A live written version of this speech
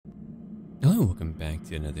Hello, welcome back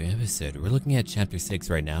to another episode. We're looking at Chapter 6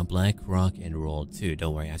 right now, Blackrock and Roll 2.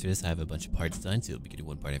 Don't worry, after this I have a bunch of parts done, so you'll be getting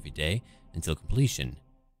one part every day until completion.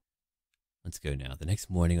 Let's go now. The next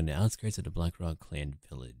morning on the outskirts of the Blackrock clan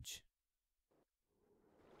village.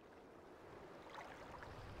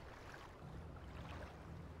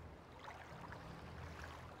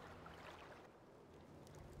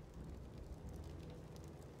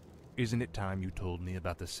 Isn't it time you told me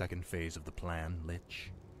about the second phase of the plan,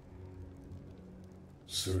 Lich?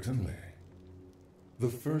 Certainly. The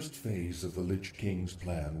first phase of the Lich King's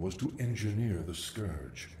plan was to engineer the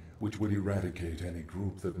Scourge, which would eradicate any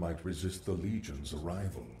group that might resist the Legion's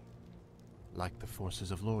arrival. Like the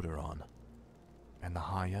forces of Lordaeron and the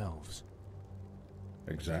High Elves.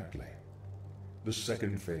 Exactly. The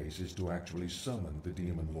second phase is to actually summon the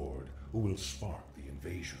Demon Lord, who will spark the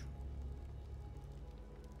invasion.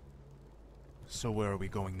 So where are we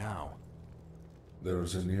going now? There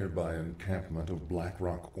is a nearby encampment of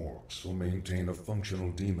Blackrock orcs who maintain a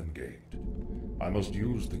functional demon gate. I must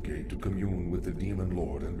use the gate to commune with the Demon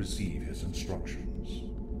Lord and receive his instructions.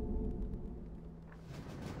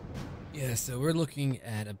 Yeah, so we're looking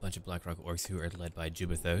at a bunch of Blackrock orcs who are led by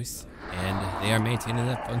Jubathos, and they are maintaining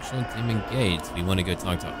that functional demon gate. We want to go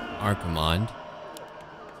talk to Archimond.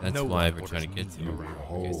 That's why we're trying to get to him.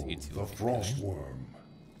 Behold, the Frostworm.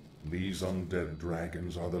 These undead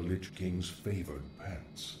dragons are the Lich King's favored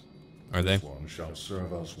pets. Are they? This one shall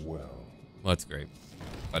serve us well. Well, that's great.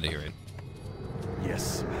 Glad to hear it.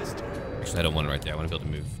 Yes, Master. Actually, I don't want it right there. I want to be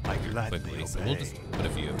able to move I here gladly quickly. So obey. we'll just put a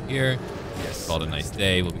few up here. Yes. Call it a nice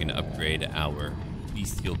day. We'll begin to upgrade our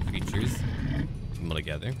bestial creatures. Put them all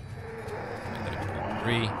together. Make that a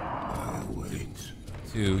 3.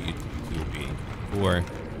 2. You 2 will be 4.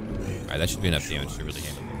 Alright, that should be enough damage to really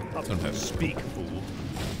handle them. That's what I'm hoping. Speak, fool.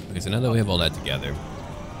 Okay, so now that we have all that together,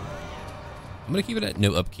 I'm going to keep it at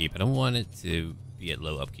no upkeep. I don't want it to be at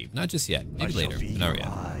low upkeep. Not just yet. Maybe later, but not yet.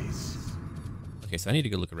 Okay, so I need to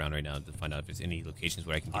go look around right now to find out if there's any locations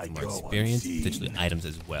where I can get some more experience, potentially items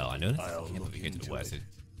as well. I know that's camp over here to the west.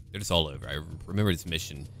 They're just all over. I remember this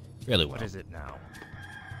mission fairly well. What is it now?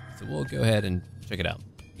 So we'll go ahead and check it out.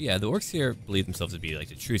 Yeah, the orcs here believe themselves to be like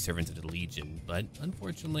the true servants of the Legion, but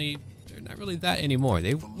unfortunately, they're not really that anymore.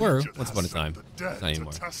 They were once upon a time. Not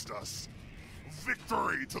anymore. Test us.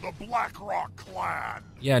 Victory to the Blackrock clan.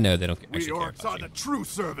 Yeah, no, they don't We actually care orcs about are you. the true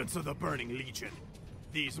servants of the Burning Legion.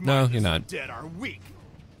 These No, mindless you're not. undead are weak,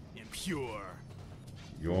 impure.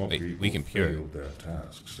 Your Wait, people weak and pure. failed their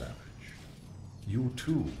task, Savage. You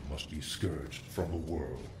too must be scourged from the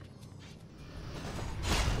world.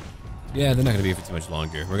 Yeah, they're not going to be here for too much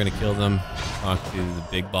longer. We're going to kill them, talk to the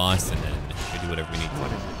big boss, and then we do whatever we need to.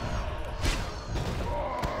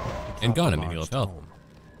 And gone, maybe he'll have health.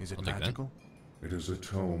 Is it I'll take that. magical? It is a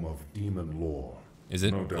tome of demon lore. Is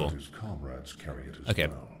it? No Cool. doubt his comrades carry it as Okay,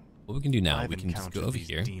 well. what we can do now, I've we can just go encountered over these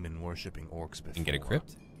here demon-worshipping orcs before. and get a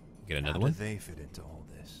crypt, get another How one. do they fit into all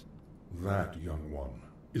this? That, young one,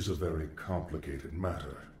 is a very complicated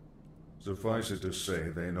matter. Suffice it to say,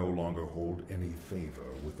 they no longer hold any favor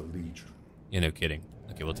with the Legion. Yeah, no kidding.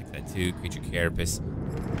 Okay, we'll take that too. Creature carapace.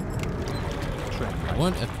 I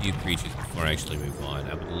want a few creatures before I actually move on.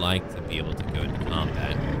 I would like to be able to go into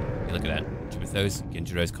combat. Hey, look at that. Jubathos,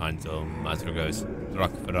 Genjiros, Kanto, Mazrogos,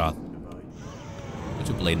 Drakfarath. Bunch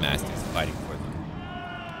of Blade Masters fighting for them.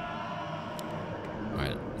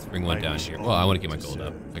 Alright, let's bring one down here. Well, I want to get my gold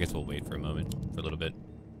up. I guess we'll wait for a moment, for a little bit.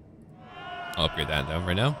 I'll upgrade that though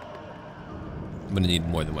right now. I'm going to need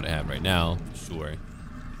more than what I have right now, for sure.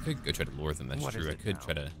 I could go try to lure them, that's What true. is I it could now?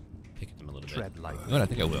 try to pick at them a little bit. Tread lightly. You know what, I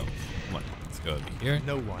think I will. Come on, let's go over here.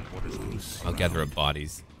 No one orders loose. I'll gather up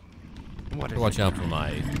bodies. What is Watch it out now? for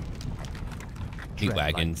my meat Tread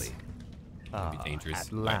wagons. lightly. Could be dangerous.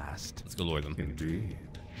 At All right, last. let's go lure them. Indeed.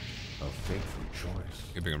 A fateful choice.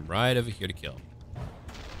 We're bring them right over here to kill.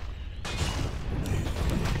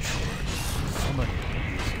 Somebody.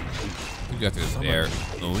 Who got this their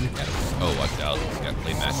own catapult? Oh, watch out. He's got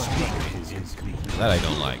Blade Master. That I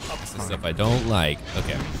don't like. This is stuff I don't like.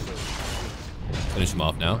 Okay. Finish him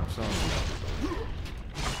off now.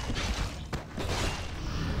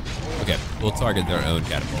 Okay, we'll target their own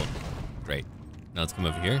catapult. Great. Now let's come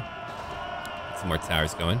over here. Get some more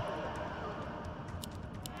towers going.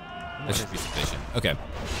 That should be sufficient. Okay.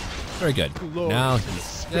 Very good. Now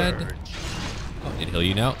he's dead. Oh, did it heal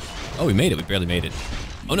you now? Oh, we made it. We barely made it.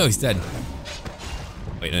 Oh no, he's dead.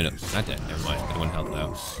 Wait, no, he's not dead. Never mind. 31 health though.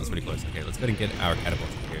 That's pretty close. Okay, let's go ahead and get our catapult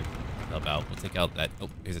here. Help out. We'll take out that. Oh,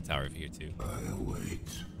 here's a tower over here too. I'll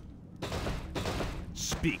wait.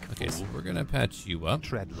 Speak, Okay, so fool. we're gonna patch you up.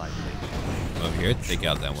 Tread lightly. Come over here, take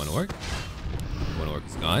out that one orc. One orc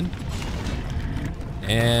is gone.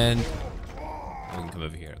 And can come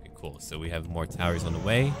over here. Okay, cool. So we have more towers on the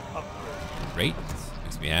way. Great.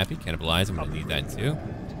 Makes me happy. Cannibalize. I'm going to need that too.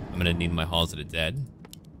 I'm going to need my halls of the dead.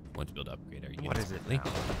 I want to be able to upgrade our units. What is it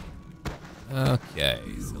quickly. now? Okay,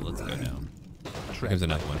 so let's go now. Here's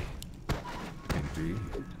another one. Indeed.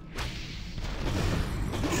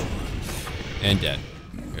 And dead.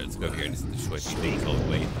 Here, let's go over here and just destroy some things all the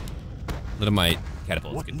way. Let my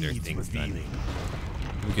catapults get their things done.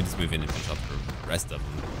 We could just move in and finish off the rest of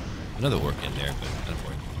them. Another orc in there, but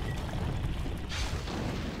unfortunately.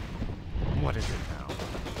 What is it now?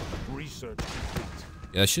 Research complete.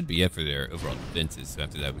 Yeah, that should be it for their overall defenses. So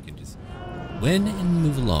after that, we can just win and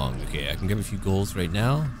move along. Okay, I can grab a few goals right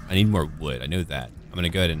now. I need more wood. I know that. I'm going to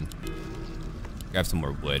go ahead and grab some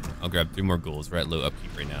more wood. I'll grab 3 more goals. We're at low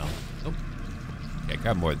upkeep right now. Nope. Okay,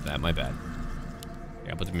 grab more than that. My bad.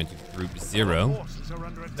 Okay, I'll put them into group 0.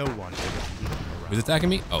 No one. Who's attacking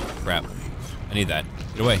me? Oh, crap. I need that.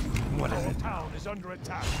 Get away. What is it? Town is under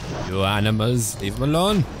attack. You animals, leave them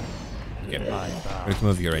alone. Okay, we're going to come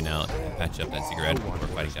over here right now and patch up that cigarette before we're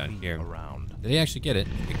fighting down here. Did they actually get it?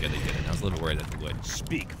 Okay, good, they did it. I was a little worried that they would.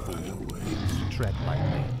 Speak, fool. Tread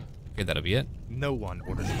lightly. Okay, that'll be it. No one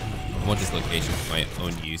orders me. I want this location for my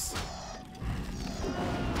own use.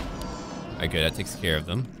 Alright, good. That takes care of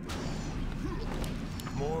them.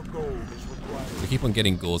 More gold is required. We keep on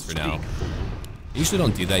getting goals for now. I usually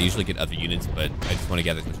don't do that. I usually get other units, but I just want to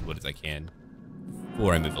gather as much wood as I can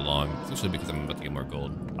before I move along, especially because I'm about to get more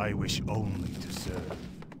gold. I wish only to serve.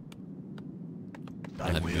 I'll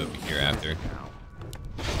have to go over here after.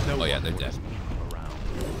 Oh yeah, they're dead.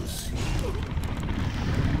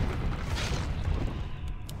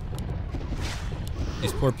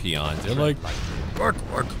 These poor peons, they're like, work,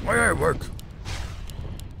 why I work?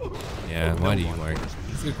 Yeah, why do you work?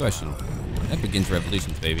 That's a good question. That begins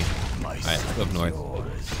revolutions, baby. Alright, let's go up north.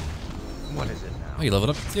 What is it now? Oh, you leveled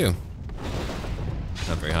up too.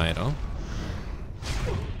 Not very high at all.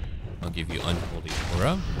 I'll give you Unholy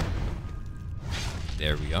Aura.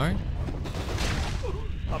 There we are.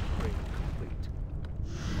 Upgrade complete.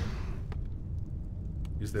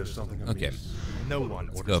 Is there something amiss? Okay. No one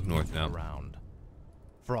orders go up me north now. around.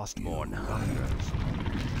 Frostborn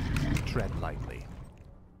tread lightly.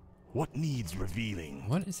 What needs revealing?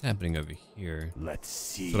 What is happening over here? Let's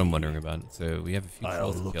see. That's what I'm wondering about. So we have a few I'll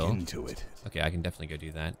trolls to look kill. into it. Okay, I can definitely go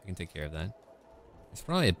do that. I can take care of that. There's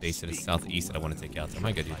probably a base to the southeast that I want to take out, so I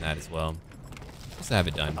might go do that as well. Just to have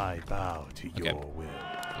it done. I bow to Okay. your will. We'll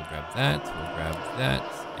grab that, we'll grab that,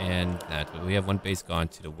 and that. But we have one base gone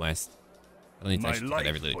to the west. I don't need to My actually take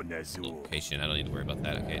every life for Nezul. location. I don't need to worry about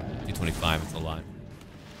that. Okay, 225, it's a lot.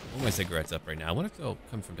 All my cigarettes up right now. I wonder if they'll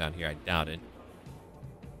come from down here. I doubt it.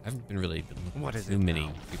 I haven't been really looking What at is too it many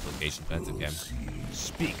now? cheap locations, but that's okay.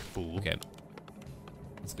 Speak, fool. Okay.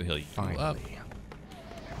 Let's go heal you up. Finally.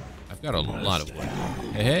 I've got a lot of wood.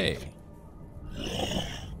 Hey, hey.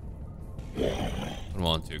 Put them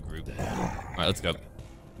all into a group. Alright, let's go.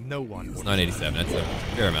 No one. It's 987. That's a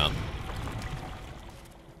fair amount. I'm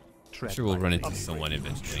Tread sure we'll run lightly. into someone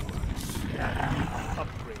eventually.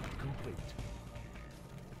 Upgrade complete.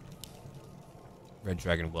 Red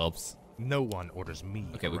Dragon Whelps. No one orders me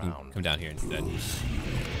Okay, we around. can come down here instead.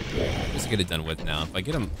 Just get it done with now. If I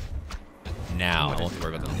get them now, I won't have to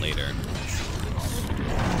worry about them later.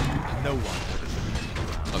 No one orders me.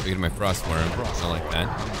 Oh, we get my frost worm. I like that.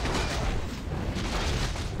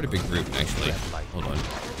 Pretty big group, actually. Hold on.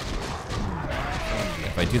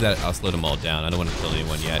 If I do that, I'll slow them all down. I don't want to kill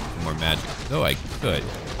anyone yet for more magic. Though I could.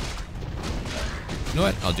 You know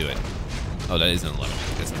what? I'll do it. Oh, that isn't a lot of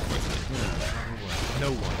magic. That's unfortunate.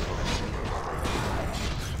 No one.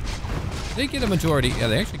 They get a majority. Yeah,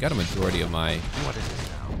 they actually got a majority of my... What is it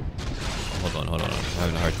now? Hold on. I'm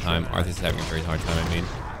having a hard time. Arthur's having a very hard time, I mean.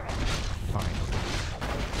 Fine.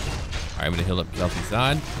 Alright, I'm gonna heal up Kelpie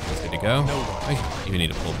Zod. That's good to go. I even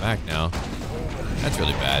need to pull back now. That's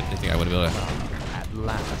really bad. I think I would be able At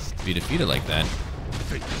last. to be defeated like that.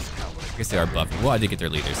 I guess they are buffing. Well, I did get their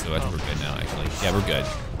leader, so I think we're good now, actually. Yeah, we're good.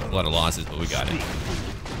 A lot of losses, but we got it.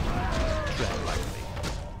 Tread lightly.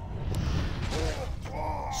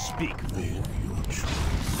 Speak, fool.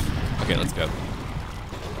 Okay, let's go.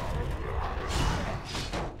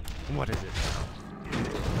 What is it now?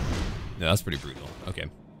 No, that's pretty brutal. Okay.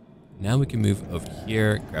 Now we can move over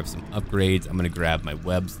here, grab some upgrades. I'm gonna grab my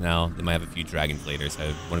webs now. They might have a few dragons later, so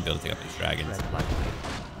I want to be able to take out these dragons. Tread lightly.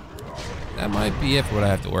 That might be it for what I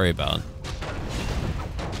have to worry about.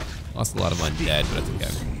 Lost a lot of undead, but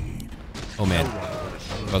that's okay. Oh man,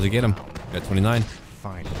 about to get him. Got 29.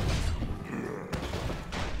 Fine.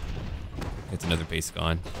 It's another base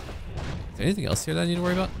gone. Is there anything else here that I need to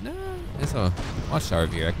worry about? No. There's a watchtower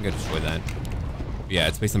over here. I can go destroy that. Yeah,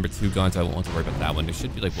 it's base number 2 gone, so I won't want to worry about that one. There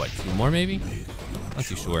should be like, what, 2 more maybe? Not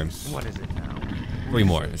too sure. What is it now? 3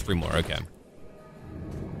 more. There's 3 more. Okay.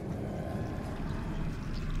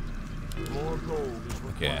 More gold is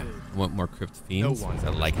Okay. required. I want more Crypt Fiends. No one I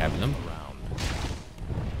like having them. around.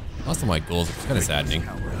 Lost all my goals, which is kind of saddening.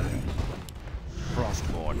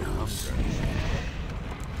 Frostborn hunger.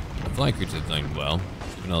 The flying creatures are doing well.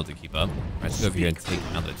 We've been able to keep up. Alright, let's go over here and take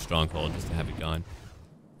out that stronghold just to have it gone.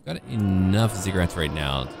 We've got enough ziggurats right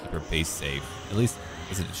now to keep our base safe. At least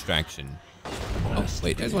as a distraction. Oh,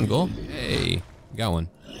 wait, there's one goal. Hey, we got one.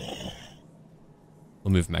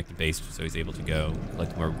 We'll move him back to base so he's able to go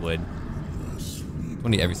collect more wood.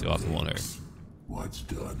 20 every so often won't hurt. What's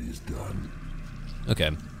done is done. Okay.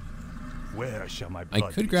 Where shall my I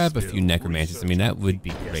blood could be grab a spilled? few necromancers. I mean, that would be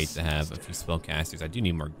Yes, great to have a master. few spellcasters. I do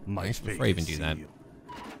need more. My Actually, fate before I even is do that, sealed.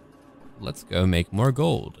 let's go make more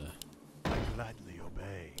gold. I gladly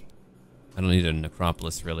obey. I don't need a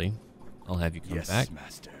necropolis, really. I'll have you come Yes, back.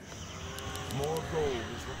 master. More gold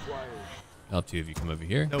is required. I'll have 2 of you come over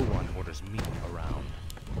here. No one orders me around.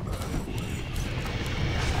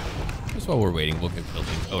 Just while we're waiting, we'll go kill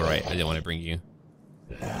things. Oh, right. I didn't want to bring you.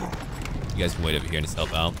 You guys can wait over here and just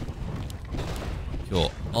help out.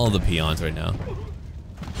 Kill all the peons right now.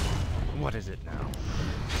 What is it now?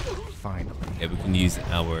 Finally. Okay, we can use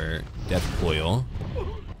our death coil to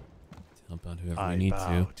help out whoever I we need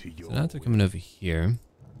bow to. to So your now that they're coming over here,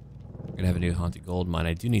 we're gonna have a new haunted gold mine.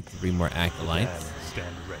 I do need 3 more acolytes.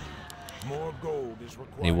 Stand ready. More gold is I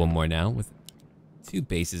required. need 1 more now. With 2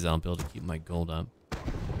 bases, I'll be able to keep my gold up.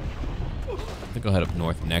 I think I'll head up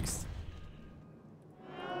north next.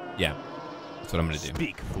 Yeah, that's what I'm gonna do.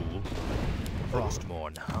 Speak, fool.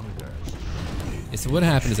 Frostborn hungers. Yeah, so what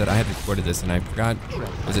happened is that I had recorded this and I forgot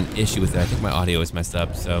there's an issue with it. I think my audio was messed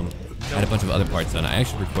up, so I had a bunch of other parts done. I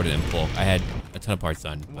actually recorded it in bulk. I had a ton of parts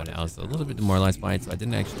done, but I was a little bit demoralized by it, so I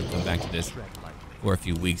didn't actually come back to this for a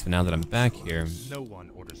few weeks. But now that I'm back here, No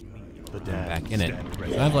one orders me. The I'm damned back in it. stand So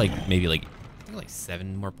ready. I have like maybe like I think like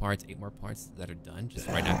 7 more parts, 8 more parts that are done just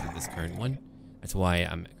right after this current one. That's why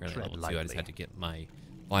I'm currently Tread level 2. I just lightly. had to get my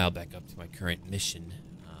file back up to my current mission.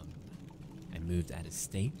 I moved out of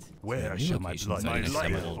state. to Where a new shall my location, blood so I be didn't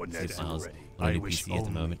have my spilled? old save Undead files already. on a I new wish PC at the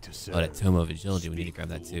only moment. to Oh, that serve. Tome of Agility, we need to Speak, grab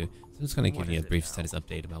that fool. too. So I'm just going to What give you a is it brief now? status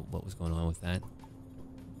update about what was going on with that.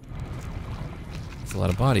 It's a lot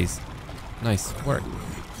of bodies. Nice work.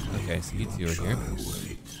 Okay, so you 2 are here.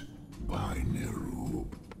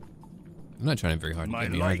 I'm not trying very hard to My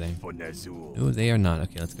get me, are life they? for Ner'zhul. No, they are not.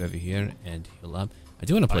 Okay, let's go over here and heal up. I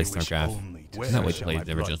do want to play I wish StarCraft. only to I cannot wait to shall play my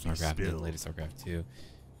the original blood be StarCraft and the spilled. latest StarCraft 2.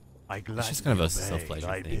 I It's just kind of a gladly obey self-pleasure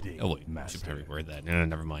thy thing. bidding, Oh wait, I should master. probably reword that. No,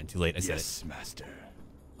 never mind. Too late. I said it. Yes, master.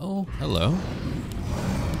 Oh, hello.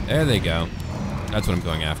 There they go. That's what I'm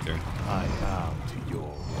going after. I bow to your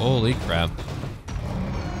Holy crap.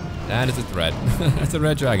 That is a threat. That's a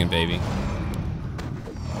red dragon, baby.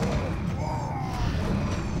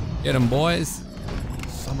 Get him, boys.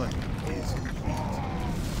 summoning is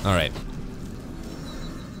complete. All right.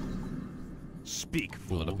 Speak,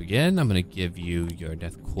 Pull fool. it up again. I'm going to give you your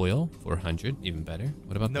death coil, 400, even better.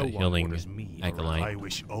 What about No that one healing orders me around. acolyte? I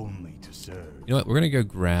wish only to serve. You know what? We're going to go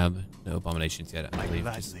grab no abominations yet, I believe.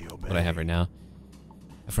 Just gladly what I have obey. right now.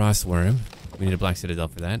 A frost worm. We need a black citadel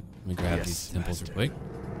for that. Let me grab Yes, these temples master. real quick.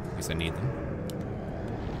 In case I need them.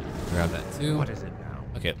 Grab that too. What is it now?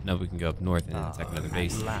 Okay, now we can go up north and attack another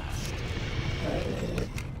base. At last.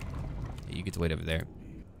 Yeah, you get to wait over there.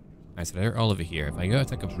 Alright, so they're all over here. If I go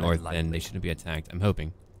attack up north, then they shouldn't be attacked. I'm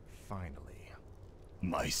hoping. Finally.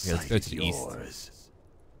 My let's sight go is to the east. yours.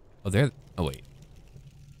 Oh, they're... Oh, wait.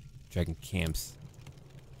 Dragon camps.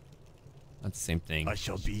 Not the same thing. I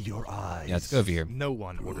shall be your eyes. Yeah, let's go over here. No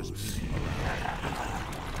one orders me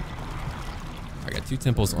I got 2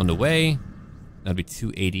 temples on the way. That'll be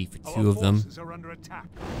 280 for 2 of them. Are under attack.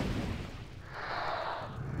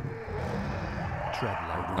 Tread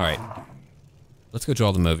lightly. Alright. Let's go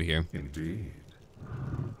draw them over here. Indeed.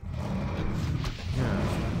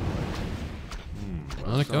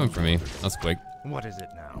 Well, they're going for me. That's quick. What is it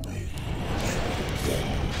now?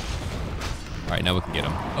 Alright, now we can get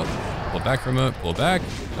them. Oh, pull back from it. Pull back.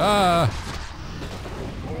 Ah!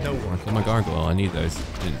 No one. Kill my gargoyle. I need those.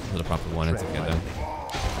 Didn't kill the proper one. It's okay though.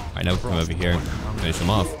 Alright, now we come over here. Finish them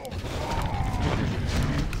off.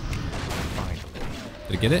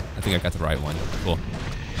 Did I get it? I think I got the right one. Cool.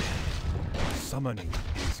 Summoning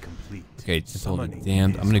is complete. Okay, just hold Summoning it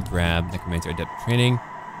damned. is I'm gonna grab Necromancer Adept Training.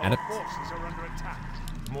 Adept. Forces are under attack.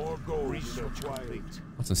 More gold is required.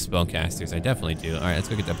 Want some spellcasters? I definitely do. Alright, let's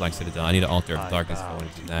go get that Black Citadel. I need an Altar of Darkness if I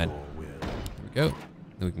want to do that. There we go.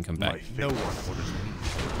 Then we can come back. No one orders me.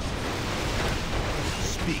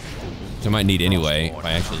 Which I might need anyway if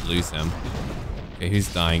I actually lose him. Okay,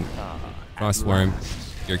 who's dying? Frostworm.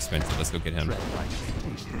 You're expensive. Let's go get him.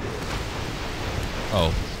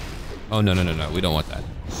 Oh. Oh, no, no, no, no. We don't want that.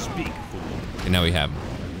 Okay, now we have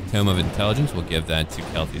Tome of Intelligence. We'll give that to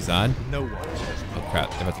Kel'Thuzad. Oh,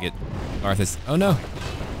 crap. They're about to get Arthas. Oh, no.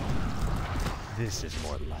 This is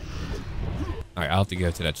more like it. Alright, I'll have to go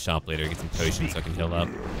to that shop later to get some potions so I can heal up.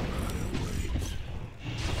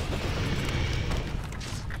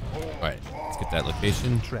 Alright, let's get that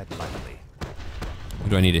location. Tread lightly. Who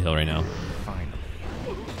do I need to heal right now? Finally.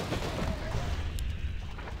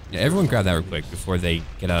 Yeah, everyone grab that real quick before they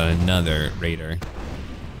get out another raider.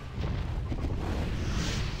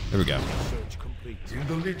 There we go. Search complete.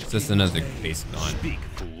 It's just another base gone. Speak,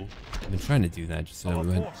 fool. I've been trying to do that just so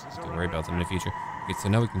we don't have to worry about them in the future. Okay, so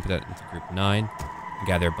now we can put that into group 9 and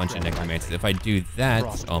gather a bunch of necromancers. If I do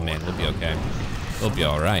that, oh man, we'll be okay. We'll be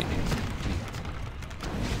alright.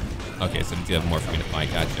 Okay, so they do have more for me to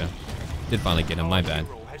fight, gotcha. Did finally get him, my bad.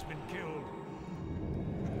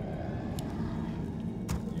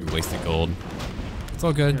 You wasted gold. It's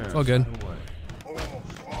all good, it's all good.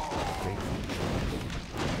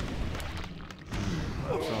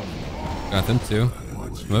 Got them too.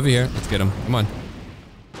 Come over here, let's get them. Come on.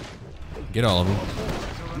 Get all of them.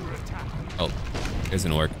 Oh, it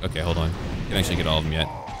doesn't work. Okay, hold on. Can't actually get all of them yet.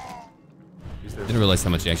 Didn't realize how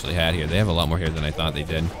much they actually had here. They have a lot more here than I thought they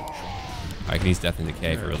did. I can use Death and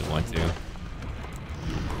Decay if I really want to.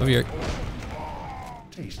 Over here.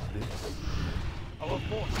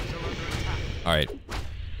 Alright.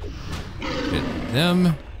 Get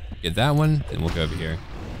them. Get that one. Then we'll go over here.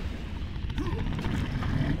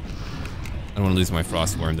 I don't want to lose my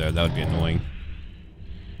Frostworm though. That would be annoying.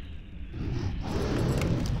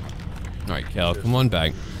 Alright, Kel, come on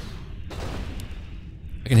back.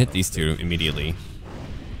 I can hit these two immediately. You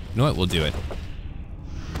know what? We'll do it.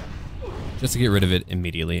 Just to get rid of it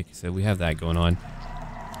immediately. Okay, so we have that going on.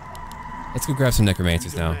 Let's go grab some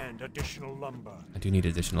necromancers now. I do need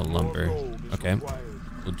additional lumber. Okay,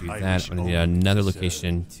 we'll do that. I'm gonna need another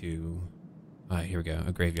location to... here we go,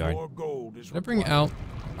 a graveyard. Did I bring out...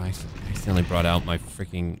 I accidentally brought out my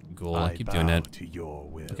freaking ghoul. I keep doing that.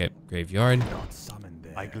 Okay, graveyard. It's a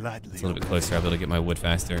little bit closer. I'll be able to get my wood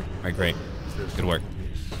faster. Alright, great. Good work.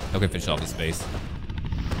 Okay, finish off the space.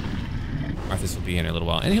 Arthas will be in a little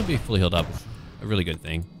while, and he'll be fully healed up. A really good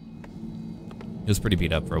thing. He was pretty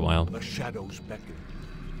beat up for a while. The shadows beckon.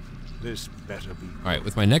 This better be. Alright,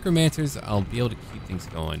 with my necromancers, I'll be able to keep things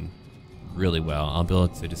going really well. I'll be able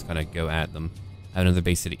to just kind of go at them. Have another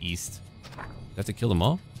base to the east. Do I have to kill them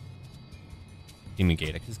all? Demon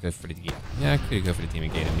Gate. I could just go for the gate. Yeah, I could go for the Demon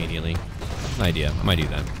Gate immediately. That's an idea. I might do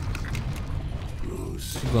that. I'm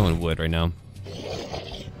glowing wood right now.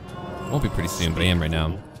 Won't be pretty soon, but I am right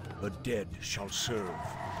now. The dead shall serve.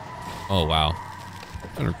 Oh, wow. I'm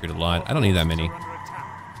trying to recruit a lot. I don't need that many.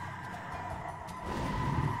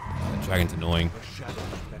 That dragon's annoying.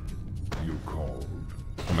 You called.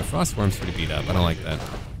 Oh, my Frostworm's pretty beat up. I don't like that.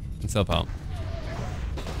 Let's help out.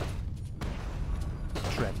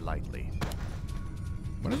 Tread lightly.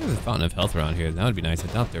 What if there's a fountain of health around here? That would be nice. I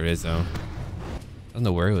doubt there is, though. I don't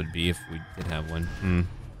know where it would be if we did have one.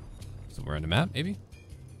 Somewhere on the map, maybe?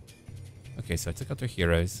 Okay, so I took out their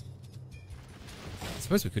heroes. I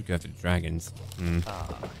suppose we could go after the dragons.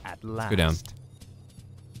 At Let's go down.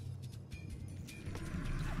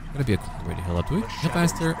 Gotta be a quick way to heal up. Do we heal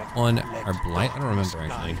faster on our blight? I don't remember,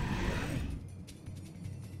 actually.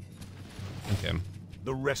 Okay.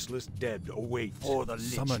 The restless dead await. For the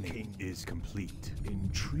summoning is complete.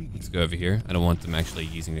 Intriguing. Let's go over here. I don't want them actually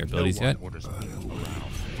using their abilities yet.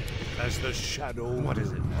 As the shadow. What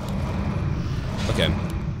is it? Okay.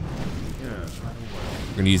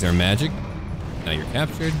 We're gonna use our magic. Now you're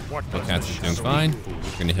captured. Spellcaster's doing fine.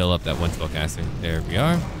 We're gonna heal up that one spellcaster. There we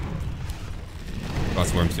are.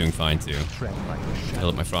 Frostworm's doing fine too. Heal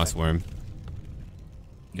up my Frostworm.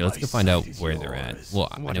 Okay, let's go find out where they're at. Well,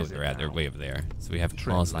 I know where they're at. They're way over there. So we have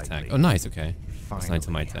claws attack. Oh, nice. Okay. Assigned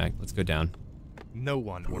to my attack. Let's go down. No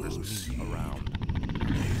one orders me around.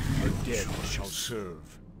 The dead shall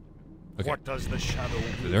serve. Okay. What does the shadow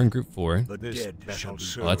So they're in group 4. The dead shall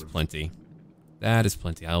serve. Oh, that's plenty. That is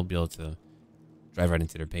plenty. I'll be able to drive right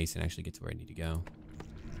into their base and actually get to where I need to go.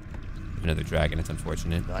 Another dragon. It's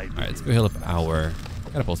unfortunate. All right, let's go heal up our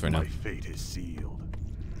catapults right now. My fate is sealed.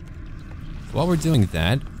 So while we're doing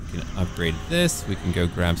that, we can upgrade this. We can go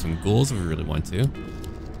grab some ghouls if we really want to.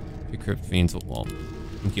 Crypt Fiends. Well,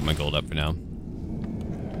 I can keep my gold up for now.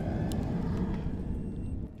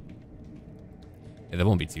 Yeah, that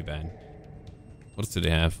won't be too bad. What else do they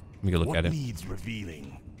have? Let me go look at it. Needs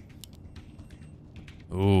revealing?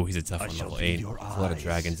 Ooh, he's a tough one, level 8. There's a lot of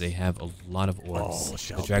dragons. They have a lot of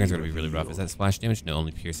orcs. The dragons are going to be really rough. Is that splash damage? No,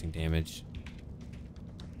 only piercing damage.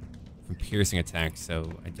 From piercing attacks,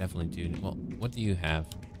 so I definitely do... Well, what do you have?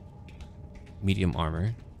 Medium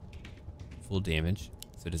armor. Full damage,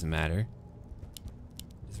 so it doesn't matter.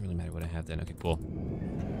 Doesn't really matter what I have then. Okay, cool.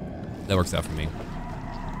 That works out for me.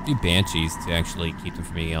 A few banshees to actually keep them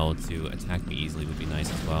from being able to attack me easily would be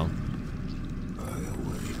nice as well.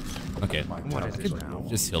 Okay, What is it now?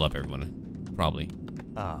 just heal up everyone. Probably.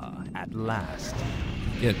 Ah, at last.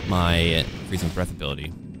 Get my freezing breath ability,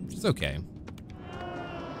 which is okay.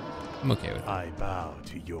 I'm okay with it. I bow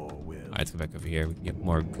to your will. Alright, let's go back over here. We can get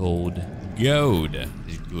more gold. Gold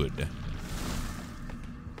is good.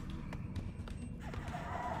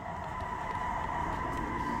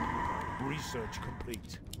 Research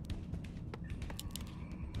complete.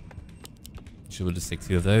 Should we just take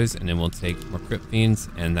 2 of those, and then we'll take more crypt fiends,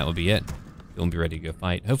 and that will be it. We'll be ready to go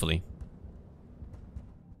fight, hopefully.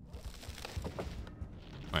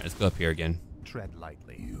 Alright, let's go up here again. Tread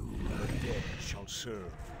lightly. The dead shall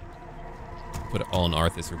serve. Put it all in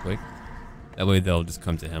Arthas real quick. That way they'll just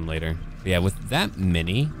come to him later. But yeah, with that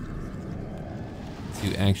many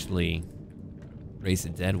to actually raise the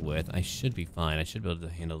dead with, I should be fine. I should be able to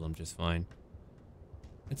handle them just fine.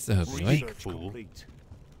 That's the hope, right? Research complete.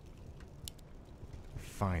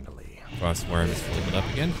 Finally. Frostworm is fully lit up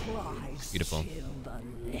again. Beautiful.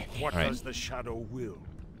 What Alright. does the shadow will?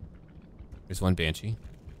 There's one Banshee.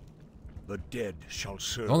 The dead shall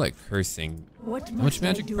serve. All that cursing. What How much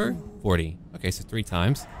magic per? 40. Okay, so 3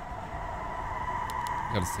 times.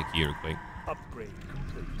 I gotta stick you real quick. Upgrade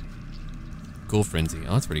complete. Ghoul Frenzy.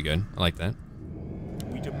 Oh, that's pretty good. I like that.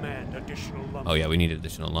 We demand additional lumber. Oh yeah, we need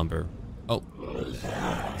additional lumber. Oh,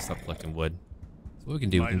 stop collecting wood. So what we can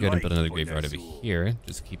do, we can go ahead and build another graveyard over here.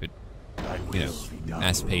 Just keep it, you know,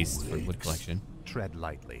 fast-paced for wood collection. Tread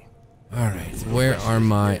lightly. Alright, so where are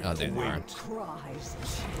my... Oh, there they are.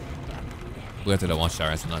 We have to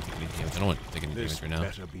watchtower, so not taking any damage. I don't want to take any This damage right now.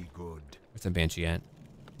 better be good. Where's that Banshee at?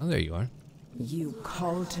 Oh, there you are. You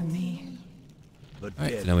call to me? The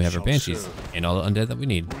Alright, dead so now we have our shall Banshees serve. and all the undead that we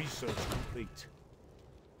need. Research complete.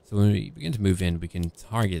 So when we begin to move in, we can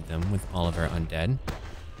target them with all of our undead.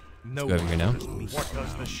 No Let's go over here now. What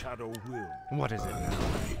does the shadow will? What is it now?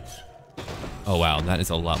 Oh wow, that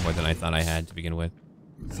is a lot more than I thought I had to begin with.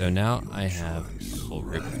 So now I have a full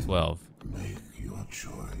group of 12.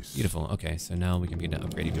 Beautiful. Okay, so now we can begin to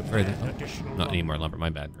upgrade even further. Oh, not any more lumber,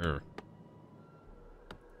 my bad.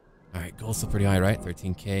 Alright, gold's still pretty high, right?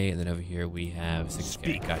 13k, and then over here we have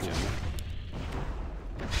 6k. Gotcha.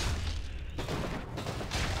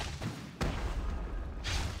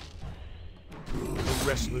 The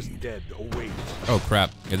restless dead await. Oh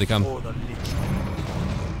crap, here they come. Or the lich.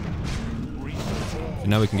 Research. So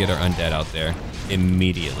now we can get our undead out there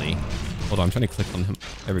immediately. Hold on, I'm trying to click on him.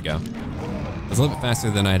 There we go. It was a little bit faster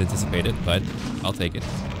than I had anticipated, but I'll take it.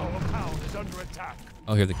 Our pound is under attack.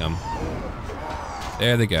 Oh, here they come.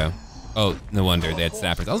 There they go. Oh, no wonder they had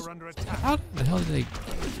sappers. I was, We're under attack. how the hell did they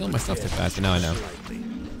kill my stuff so fast? And now I know.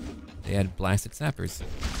 They had blasted sappers.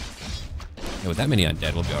 Yeah, with that many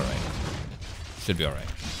undead, we'll be alright. Should be alright.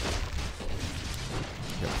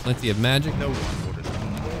 Got plenty of magic. No one orders me.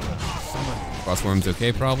 Frostworm's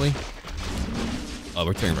okay, probably. Oh,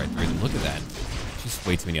 we're tearing right through them. Look at that. Just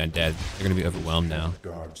way too many undead. They're gonna be overwhelmed now.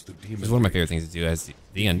 Guards the demon Which is one of my favorite things to do as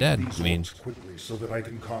the undead. These I mean, orcs quickly so that I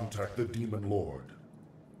can contact the demon lord.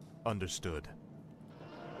 Understood.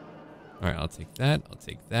 alright, I'll take that. I'll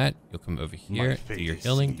take that. You'll come over here, do your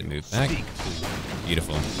healing, then move back.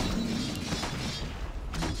 Beautiful.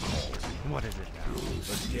 What is it now?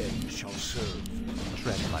 The dead shall serve.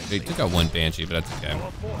 Tread They lightly. took out one Banshee, but that's okay.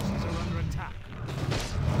 Our forces are under attack.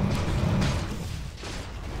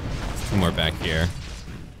 There's 2 more back here.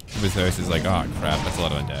 Visos is like, oh crap, that's a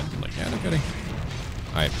lot of undead. I'm like, yeah, no kidding.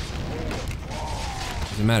 Alright.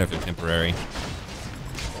 Doesn't matter if they're temporary.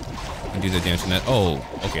 I can do the damage in that. Oh,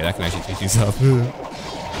 okay, that can actually chase these up.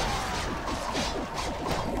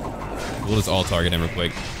 We'll just all target him real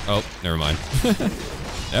quick. Oh, never mind.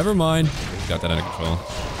 Never mind. Got that under control.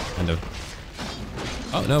 Kind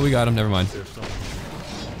of. Oh, no, we got him. Never mind.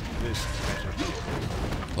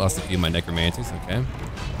 Lost a few of my necromancers. Okay.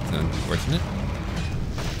 That's unfortunate.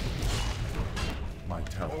 My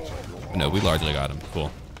talents are yours. But no, we largely got him.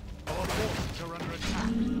 Cool. Our forces are under attack.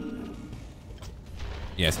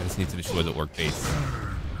 Yes, I just need to destroy the orc base.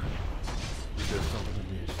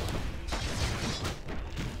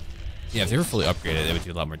 Yeah, if they were fully upgraded, they would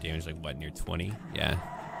do a lot more damage, like what, near 20? Yeah.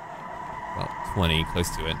 About 20, close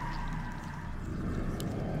to it.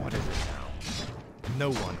 What is it now?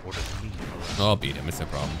 No one orders me. I'll beat him, it's no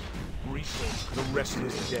problem. resource. The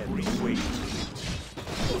restless dead await.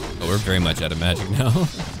 Oh, we're very much out of magic now.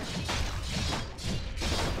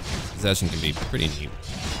 Possession can be pretty neat.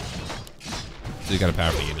 So you got a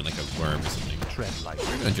powerful unit like a worm or something. Tread lightly.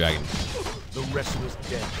 We're gonna dragon. The restless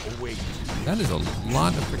dead await. That is a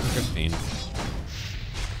lot of freaking crit fiends.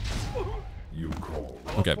 You call.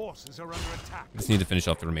 Okay. Forces are under attack. Just need to finish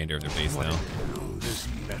off the remainder of their base now. This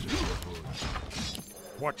better be good.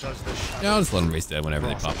 What does the shadow? Yeah, I'll just let them race dead whenever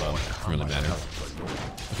they pop up. Doesn't really matter.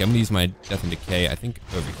 Okay, I'm gonna use my Death and Decay. I think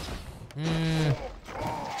over. Doesn't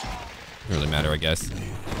really matter, I guess.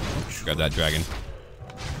 Grab that dragon.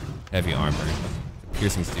 Heavy armor.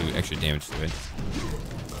 Piercings do extra damage to it.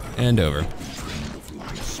 And over.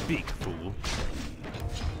 Speak, fool.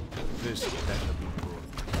 This better be good.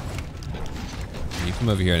 And you come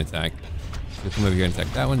over here and attack. You come over here and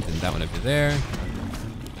attack that one, then that one over there.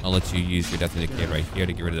 I'll let you use your Death and Decay right here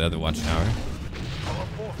to get rid of the other watchtower.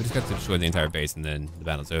 We just got to destroy the entire base and then the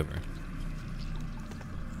battle's over.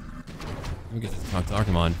 Let me get to talk to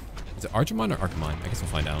Archimon. Is it Archimon or Archimon? I guess we'll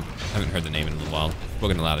find out. I haven't heard the name in a little while.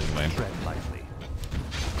 Spoken aloud anyway. Tread lightly.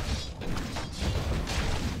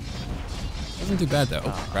 Wasn't too bad though.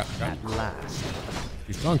 Oh, crap. At last.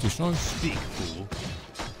 Too strong, too strong. Speak, fool.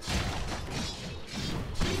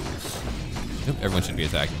 Nope, everyone should be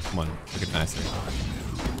attacking. Come on, look it faster.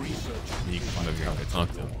 You can come over here and go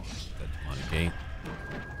talk to him. That demonic gate.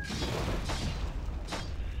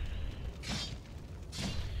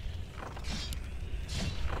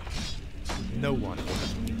 No one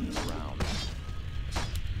wants me around.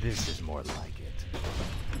 This is more like it.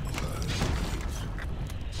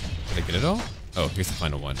 Did I get it all? Oh, here's the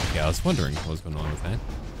final one. Yeah, I was wondering what was going on with that.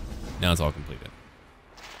 Now it's all completed.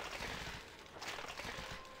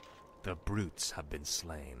 The brutes have been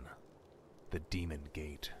slain. The demon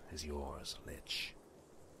gate is yours, Lich.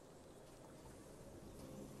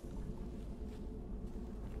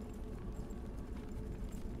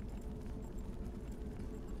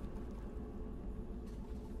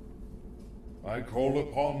 I call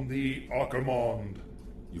upon thee, Archimond.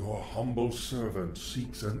 Your humble servant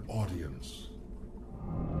seeks an audience.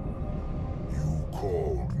 You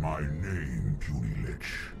called my name, puny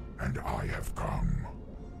Lich, and I have come.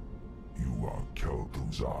 You are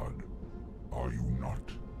Kel'Thuzad, are you not?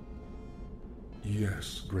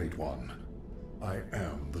 Yes, Great One. I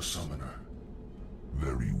am the summoner.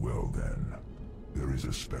 Very well then. There is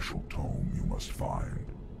a special tome you must find.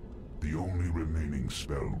 The only remaining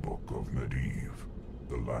spellbook of Medivh,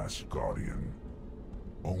 the Last Guardian.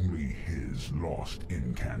 Only his lost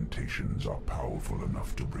incantations are powerful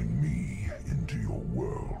enough to bring me into your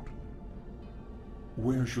world.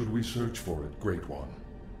 Where should we search for it, Great One?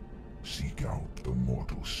 Seek out the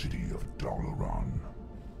mortal city of Dalaran.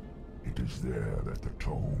 It is there that the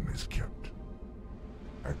tome is kept.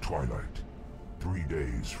 At twilight, 3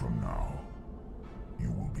 days from now, you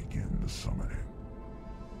will begin the summoning.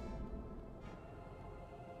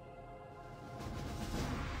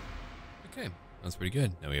 Okay, that was pretty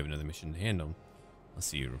good. Now we have another mission to handle. I'll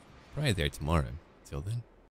see you right there tomorrow. Till then.